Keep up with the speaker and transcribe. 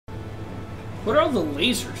What are all the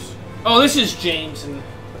lasers? Oh, this is James and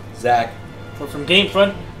Zac. we're from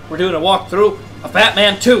GameFront. We're doing a walkthrough of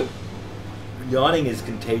Batman 2. Yawning is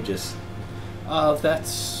contagious.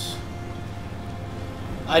 That's...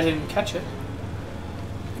 I didn't catch it.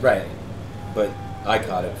 Right. But I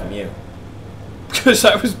caught it from you. Because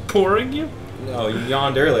I was boring you? No, you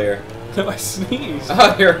yawned earlier. No, I sneezed.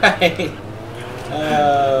 Oh, you're right.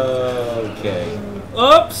 Okay.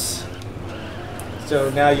 Oops. So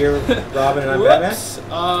now you're Robin and I'm Batman? Whoops.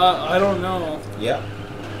 I don't know. Yep.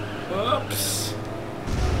 Oops.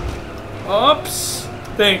 Oops.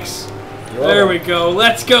 Thanks. You're There welcome. we go.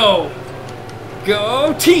 Let's go.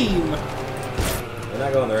 Go team. We're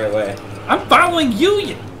not going the right way. I'm following you,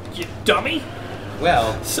 you dummy.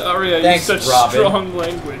 Well, Sorry, I thanks, used such Robin. strong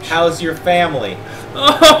language. How's your family?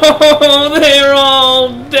 Oh, they're all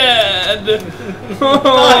dead. Oh,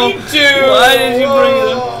 I do. Why did you bring it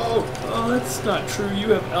up? Whoa. Oh, that's not true. You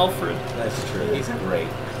have Alfred. That's true. He's great.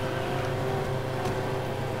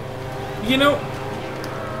 You know.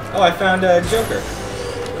 Oh, I found Joker.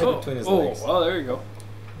 Right between his legs. Oh, there you go.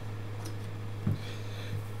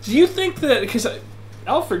 Do you think that because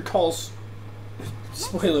Alfred calls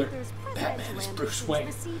spoiler Batman is Bruce Wayne,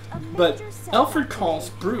 but Alfred calls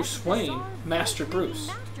Bruce Wayne Master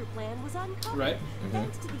Bruce, right?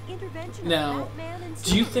 Mm-hmm. Now,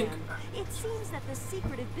 do you think? It seems that the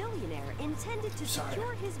secretive billionaire intended to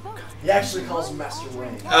secure his vote. He actually calls him Master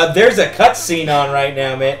Wayne. There's a cutscene on right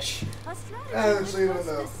now, Mitch. A strategy I haven't which seen it, was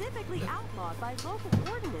though. specifically outlawed by local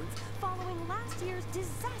ordinance following last year's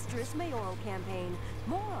disastrous mayoral campaign.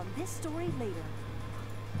 More on this story later.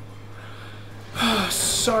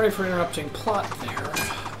 Sorry for interrupting plot there.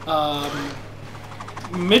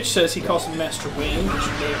 Mitch says he calls him Master Wayne, which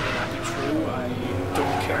may or may not be true. I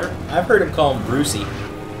don't care. I've heard him call him Brucey.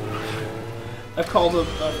 I've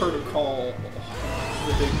heard him call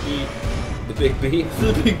the Big B. The Big B?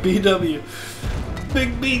 The Big BW. Big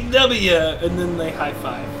BW! And then they high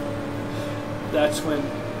five. That's when.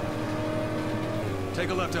 Take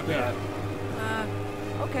a left up here.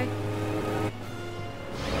 Okay.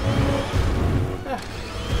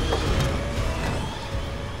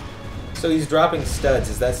 So he's dropping studs.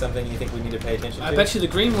 Is that something you think we need to pay attention to? I bet you the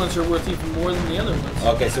green ones are worth even more than the other ones.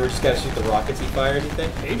 Okay, so we're just gotta shoot the rockets he fired, you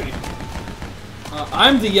think? Maybe.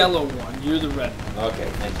 I'm the yellow one. You're the red one. Okay,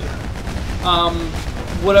 thank you.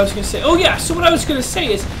 What I was going to say... Oh, yeah. So what I was going to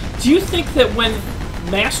say is, do you think that when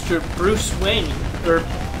Master Bruce Wayne, or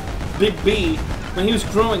Big B, when he was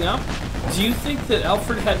growing up, do you think that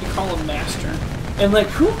Alfred had to call him Master? And, like,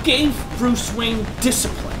 who gave Bruce Wayne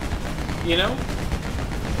discipline? You know?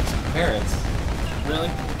 Parents. Really?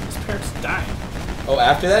 His parents died. Oh,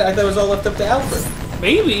 after that? I thought it was all left up to Alfred.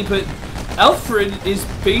 Maybe, but Alfred is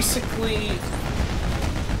basically...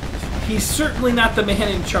 He's certainly not the man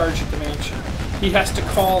in charge at the mansion. He has to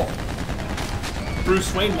call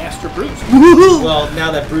Bruce Wayne Master Bruce. Well,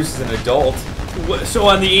 now that Bruce is an adult. So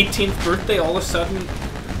on the 18th birthday, all of a sudden,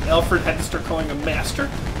 Alfred had to start calling him Master?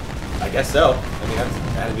 I guess so. I mean,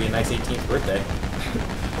 that'd be a nice 18th birthday.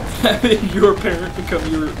 Having your parent become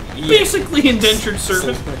your basically indentured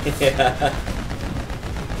servant? Yeah.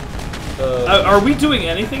 Are we doing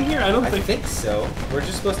anything here? I think so. We're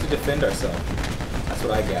just supposed to defend ourselves. That's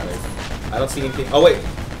what I gathered. I don't see anything. Oh, wait.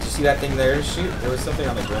 Did you see that thing there to shoot? There was something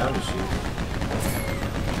on the ground to shoot.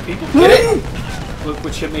 People Get it! Look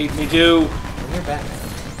what you made me do. You're Batman.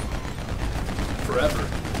 Forever.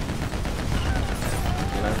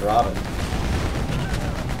 And I'm Robin.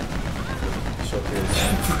 Short period of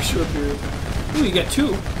time. For a short period. Ooh, you got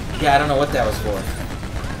two. Yeah, I don't know what that was for.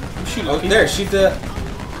 Shoot Oh, there, shoot the...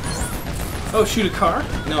 Oh, shoot a car?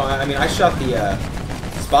 No, I mean, I shot the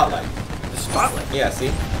spotlight. The spotlight? Yeah,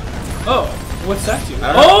 see? Oh, what's that do? I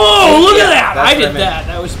don't know. Oh, look Yeah, at that! that's I what did I meant. that.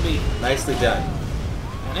 That was me. Nicely done.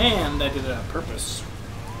 And I did it on purpose.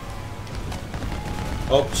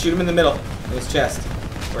 Oh, shoot him in the middle. In his chest.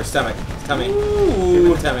 Or his stomach. His tummy. Shoot him in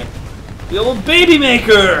Ooh, the tummy. the old baby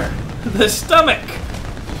maker! The stomach!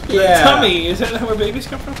 The Yeah. tummy! Is that where babies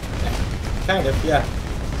come from? Kind of, yeah.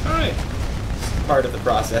 Alright. Part of the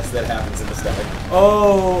process that happens in the stomach.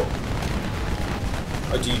 Oh.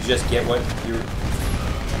 Or do you just get what you're...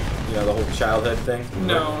 You know, the whole childhood thing?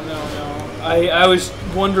 No. I was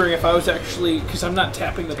wondering if I was actually... Because I'm not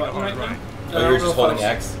tapping the button right now. Oh, you're just holding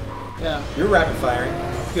X? Yeah. You're rapid firing.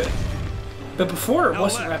 Good. But before, it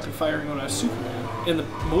wasn't rapid firing when I was Superman. In the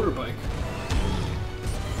motorbike.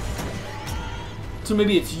 So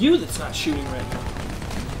maybe it's you that's not shooting right now.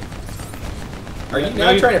 Are you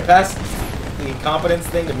now trying to pass the incompetence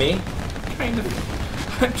thing to me? Kind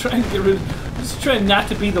of. I'm trying to get rid of... I'm just trying not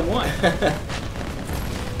to be the one.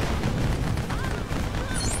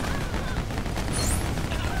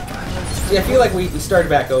 See, I feel like we started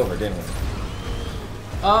back over, didn't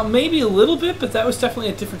we? Maybe a little bit, but that was definitely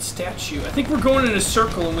a different statue. I think we're going in a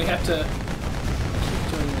circle and we have to keep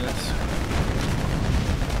doing this.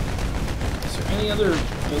 Is there any other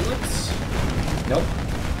bullets? Nope.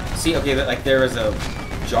 See, okay, like there was a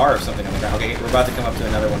jar or something on the ground. Okay, we're about to come up to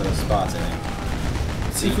another one of those spots, I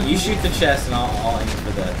think. See if we You can shoot the chest and I'll aim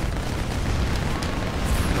for the...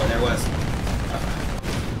 Oh, there was...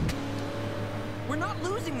 We're not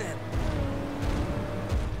losing them.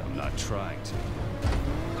 I'm not trying to.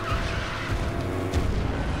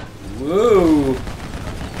 Woo!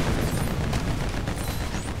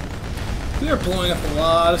 We are blowing up a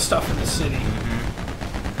lot of stuff in the city,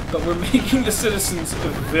 but we're making the citizens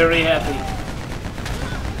very happy.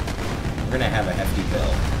 We're gonna have a hefty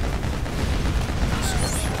bill.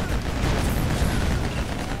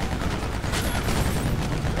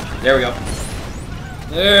 There we go.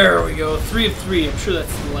 There we go. 3 of 3. I'm sure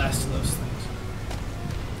that's the last of those things.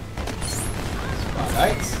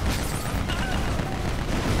 Spotlights.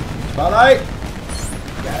 Spotlight!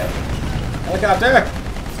 Got it. Helicopter!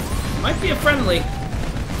 Might be a friendly.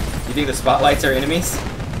 You think the spotlights are enemies?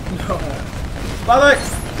 No. Spotlight!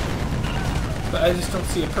 But I just don't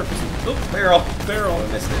see a purpose. Oh, Barrel! barrel. Oh, I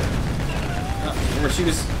missed it. Remember,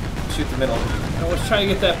 shoot the middle. I was trying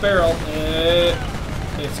to get that barrel.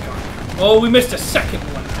 It's gone. Oh, we missed a second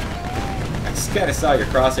one. I just kinda saw your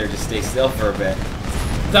crosshair just stay still for a bit.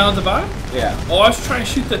 Down at the bottom? Yeah. Oh, I was trying to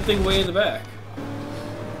shoot that thing way in the back.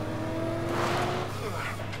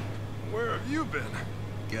 Where have you been?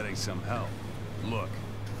 Getting some help. Look.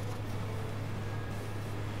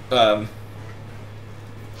 The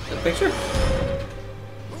picture?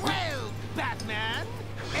 Well, Batman,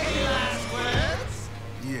 any last words?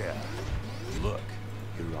 Yeah. Look.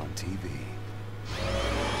 You're on TV.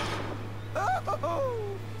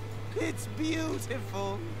 Oh, it's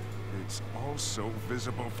beautiful. It's also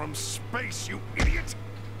visible from space, you idiot!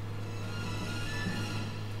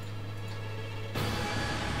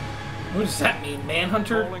 What does that mean,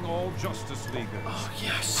 Manhunter? Calling all Justice Leaguers. Oh,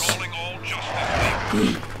 yes. Calling all Justice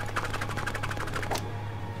Leaguers.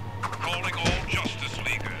 Calling all Justice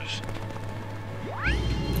Leaguers.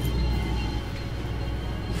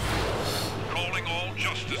 Calling all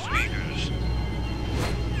Justice Leaguers.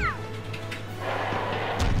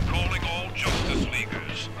 Calling all Justice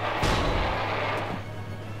Leaguers.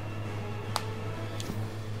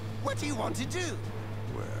 What do you want to do?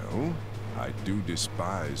 Well, I do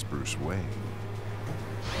despise Bruce Wayne.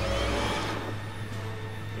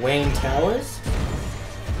 Wayne Towers?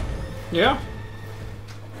 Yeah.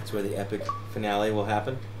 That's where the epic finale will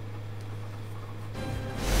happen.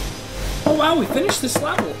 Oh, wow, we finished this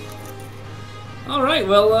level. Alright,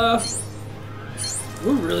 well,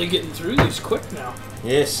 we're really getting through these quick now.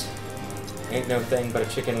 Yes. Ain't no thing but a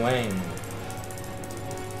chicken wing.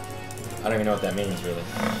 I don't even know what that means, really.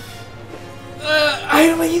 I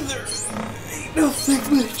don't either. Ain't no thing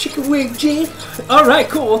but a chicken wing, Jane. Alright,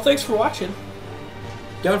 cool. Well, thanks for watching.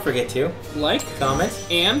 Don't forget to Like, comment,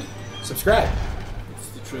 and subscribe. it's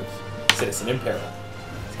the truth. Citizen in peril.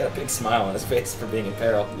 He's got a big smile on his face for being in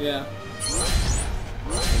peril. Yeah.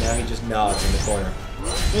 And now he just nods in the corner.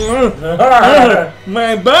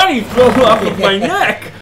 My body fell off of my neck.